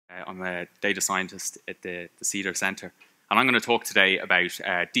I'm a data scientist at the Cedar Centre, and I'm going to talk today about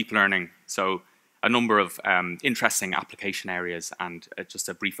deep learning. So a number of interesting application areas and just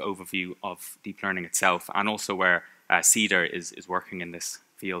a brief overview of deep learning itself, and also where Cedar is working in this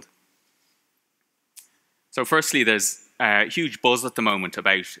field. So firstly, there's a huge buzz at the moment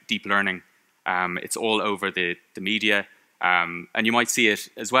about deep learning. It's all over the media, and you might see it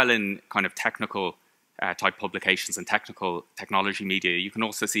as well in kind of technical type publications and technology media. You can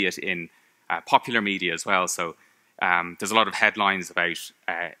also see it in popular media as well. So there's a lot of headlines about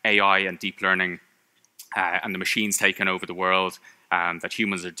AI and deep learning and the machines taking over the world, that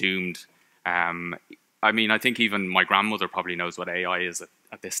humans are doomed. I mean, I think even my grandmother probably knows what AI is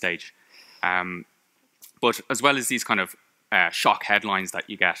at this stage. But as well as these kind of shock headlines that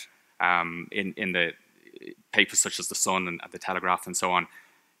you get in the papers such as The Sun and The Telegraph and so on,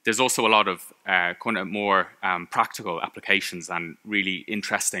 there's also a lot of kind of more practical applications and really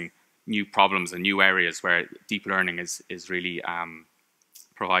interesting new problems and new areas where deep learning is really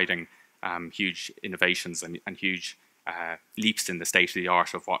providing huge innovations and huge leaps in the state of the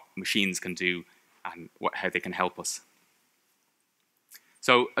art of what machines can do and how they can help us.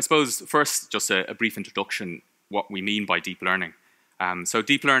 So I suppose first, just a brief introduction what we mean by deep learning. So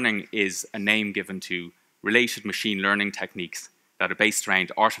deep learning is a name given to related machine learning techniques that are based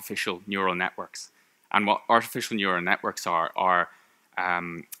around artificial neural networks. And what artificial neural networks are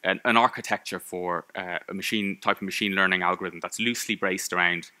an architecture for a type of machine learning algorithm that's loosely based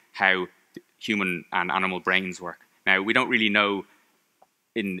around how human and animal brains work. Now, we don't really know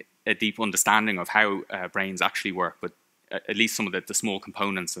in a deep understanding of how brains actually work, but at least some of the small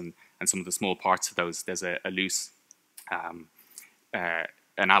components and some of the small parts of those, there's a loose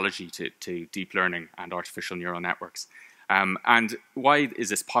analogy to deep learning and artificial neural networks. And why is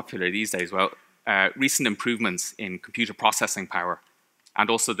this popular these days? Well, recent improvements in computer processing power and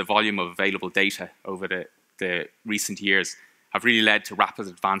also the volume of available data over the recent years have really led to rapid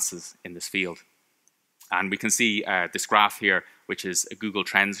advances in this field. And we can see this graph here, which is a Google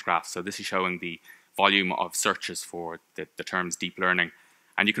Trends graph. So this is showing the volume of searches for the terms deep learning.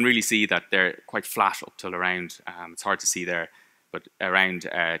 And you can really see that they're quite flat up till around, it's hard to see there, but around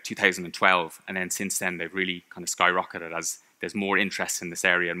 2012. And then since then, they've really kind of skyrocketed as there's more interest in this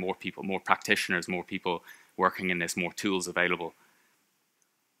area and more people, more practitioners, more people working in this, more tools available.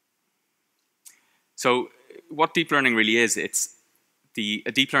 So what deep learning really is,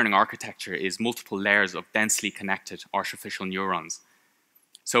 a deep learning architecture is multiple layers of densely connected artificial neurons.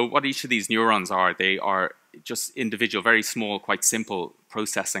 So what each of these neurons are, they are just individual, very small, quite simple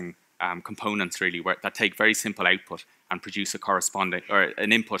processing components really, that take very simple output and produce a corresponding, or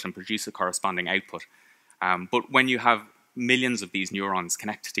an input and produce a corresponding output. But when you have millions of these neurons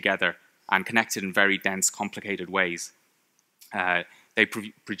connected together and connected in very dense, complicated ways, they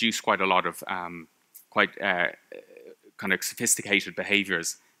produce quite a lot of kind of sophisticated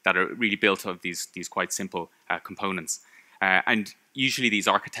behaviors that are really built of these quite simple components. And usually these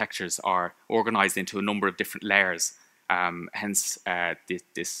architectures are organized into a number of different layers, hence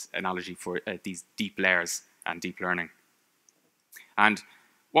this analogy for these deep layers and deep learning. And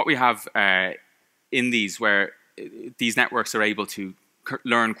what we have in these, where these networks are able to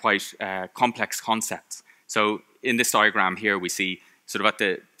learn quite complex concepts. So in this diagram here, we see sort of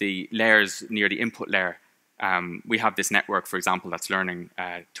at the layers near the input layer, we have this network, for example, that's learning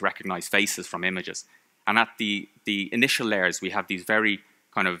to recognize faces from images. And at the initial layers, we have these very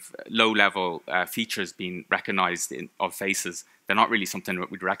kind of low-level features being recognized of faces. They're not really something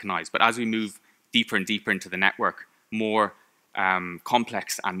that we'd recognize. But as we move deeper and deeper into the network, more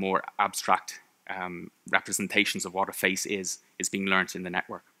complex and more abstract representations of what a face is being learnt in the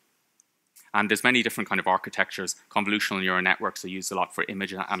network. And there's many different kind of architectures. Convolutional neural networks are used a lot for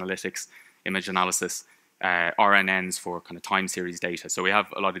image analytics, image analysis, RNNs for kind of time series data. So we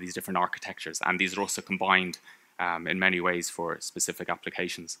have a lot of these different architectures, and these are also combined in many ways for specific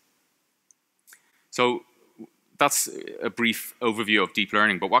applications. So that's a brief overview of deep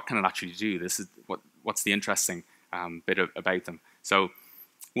learning, but what can it actually do? This is what's the interesting bit about them. So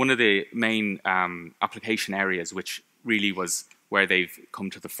one of the main application areas, which really was where they've come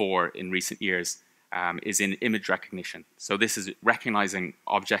to the fore in recent years, is in image recognition. So this is recognizing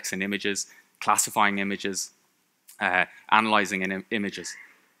objects in images, classifying images, analyzing images.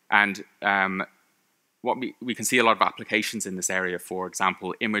 And what we can see a lot of applications in this area, for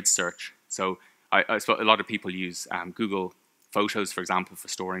example, image search. So I suppose a lot of people use Google Photos, for example, for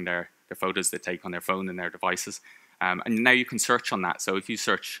storing their photos they take on their phone and their devices. And now you can search on that. So if you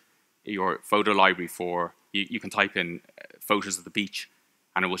search your photo library for, you can type in photos of the beach,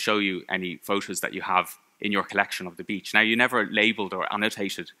 and it will show you any photos that you have in your collection of the beach. Now, you never labeled or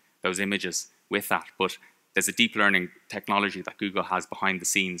annotated those images with that, but there's a deep learning technology that Google has behind the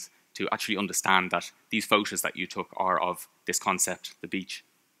scenes to actually understand that these photos that you took are of this concept, the beach.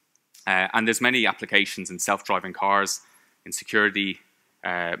 And there's many applications in self-driving cars, in security,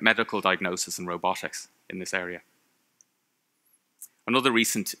 medical diagnosis, and robotics in this area. Another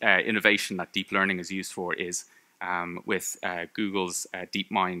recent innovation that deep learning is used for is with Google's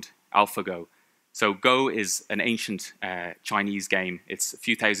DeepMind AlphaGo. So Go is an ancient Chinese game. It's a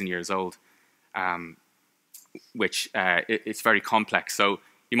few thousand years old, which it's very complex. So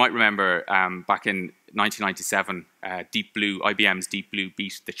you might remember back in 1997, IBM's Deep Blue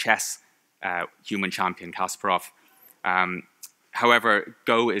beat the chess human champion Kasparov. However,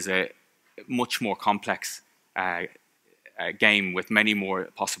 Go is a much more complex game with many more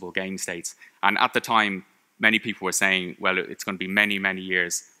possible game states. And at the time, many people were saying, well, it's going to be many, many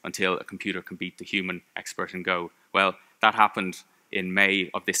years until a computer can beat the human expert in Go. Well, that happened in May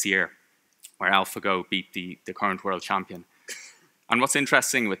of this year, where AlphaGo beat the current world champion. And what's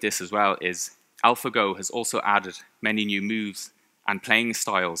interesting with this as well is AlphaGo has also added many new moves and playing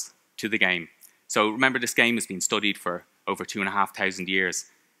styles to the game. So remember, this game has been studied for over 2,500 years,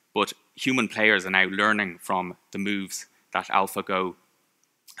 but human players are now learning from the moves that AlphaGo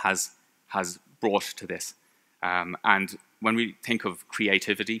has brought to this. And when we think of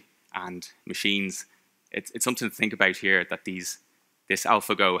creativity and machines, it's something to think about here, that this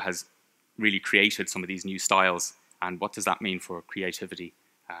AlphaGo has really created some of these new styles. And what does that mean for creativity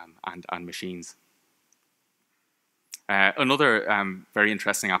and machines? Another very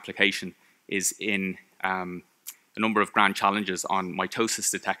interesting application is in a number of grand challenges on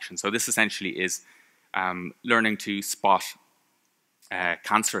mitosis detection. So this essentially is learning to spot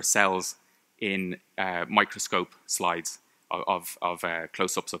cancer cells in microscope slides of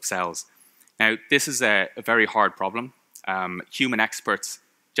close-ups of cells. Now, this is a very hard problem. Human experts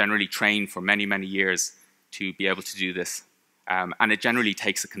generally train for many, many years to be able to do this. And it generally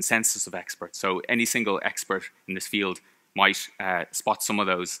takes a consensus of experts. So any single expert in this field might spot some of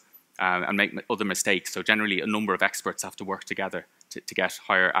those and make other mistakes. So generally, a number of experts have to work together to get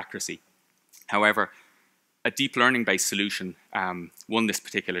higher accuracy. However, a deep learning-based solution won this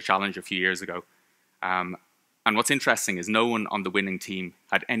particular challenge a few years ago. And what's interesting is no one on the winning team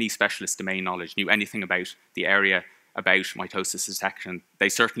had any specialist domain knowledge, knew anything about the area about mitosis detection. They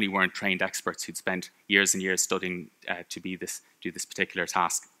certainly weren't trained experts who'd spent years and years studying to do this particular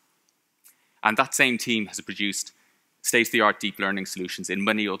task. And that same team has produced state-of-the-art deep learning solutions in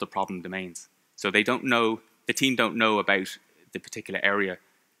many other problem domains. So the team don't know about the particular area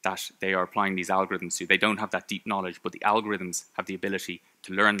that they are applying these algorithms to. They don't have that deep knowledge, but the algorithms have the ability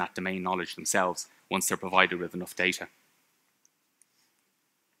to learn that domain knowledge themselves once they're provided with enough data.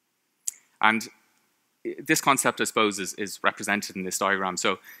 And this concept, I suppose, is represented in this diagram.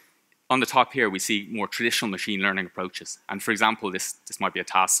 So on the top here, we see more traditional machine learning approaches. And for example, this might be a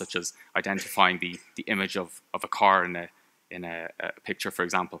task such as identifying the image of a car in a picture, for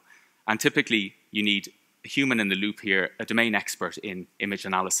example. And typically, you need a human in the loop here, a domain expert in image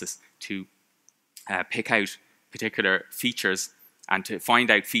analysis, to pick out particular features and to find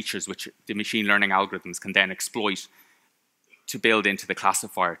out features which the machine learning algorithms can then exploit to build into the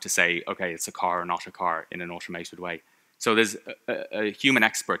classifier to say, okay, it's a car or not a car in an automated way. So there's a human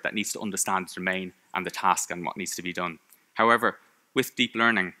expert that needs to understand the domain and the task and what needs to be done. However, with deep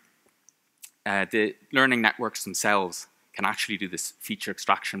learning, the learning networks themselves can actually do this feature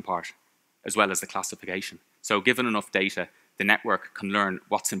extraction part as well as the classification. So given enough data, the network can learn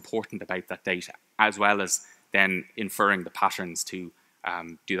what's important about that data, as well as then inferring the patterns to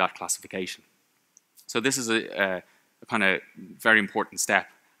do that classification. So this is a kind of very important step,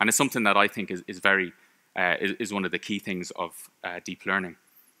 and it's something that I think is one of the key things of deep learning.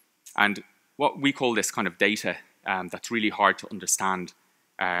 And what we call this kind of data that's really hard to understand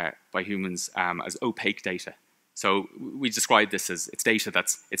by humans as opaque data. So we describe this as it's data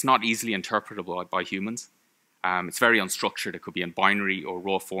it's not easily interpretable by humans. It's very unstructured. It could be in binary or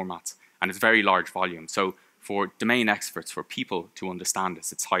raw formats, and it's very large volume. So for domain experts, for people to understand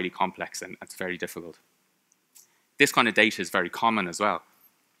this, it's highly complex and it's very difficult. This kind of data is very common as well.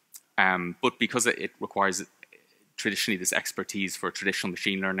 But because it requires traditionally this expertise for traditional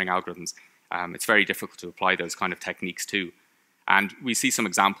machine learning algorithms, it's very difficult to apply those kind of techniques to. And we see some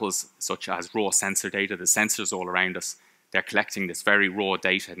examples such as raw sensor data. The sensors all around us, they're collecting this very raw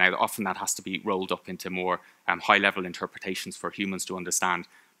data. Now, often that has to be rolled up into more high-level interpretations for humans to understand.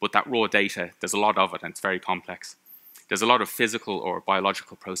 But that raw data, there's a lot of it, and it's very complex. There's a lot of physical or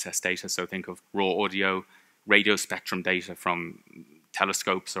biological process data. So think of raw audio, radio spectrum data from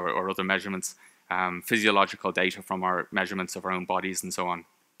telescopes or other measurements, physiological data from our measurements of our own bodies and so on,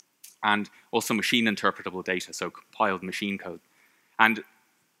 and also machine interpretable data, so compiled machine code. And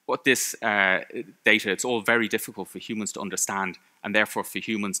what this data, it's all very difficult for humans to understand, and therefore for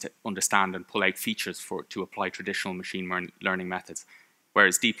humans to understand and pull out features to apply traditional machine learning methods.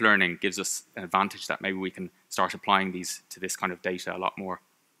 Whereas deep learning gives us an advantage that maybe we can start applying these to this kind of data a lot more.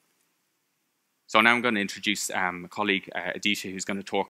 So now I'm going to introduce a colleague, Aditya, who's going to talk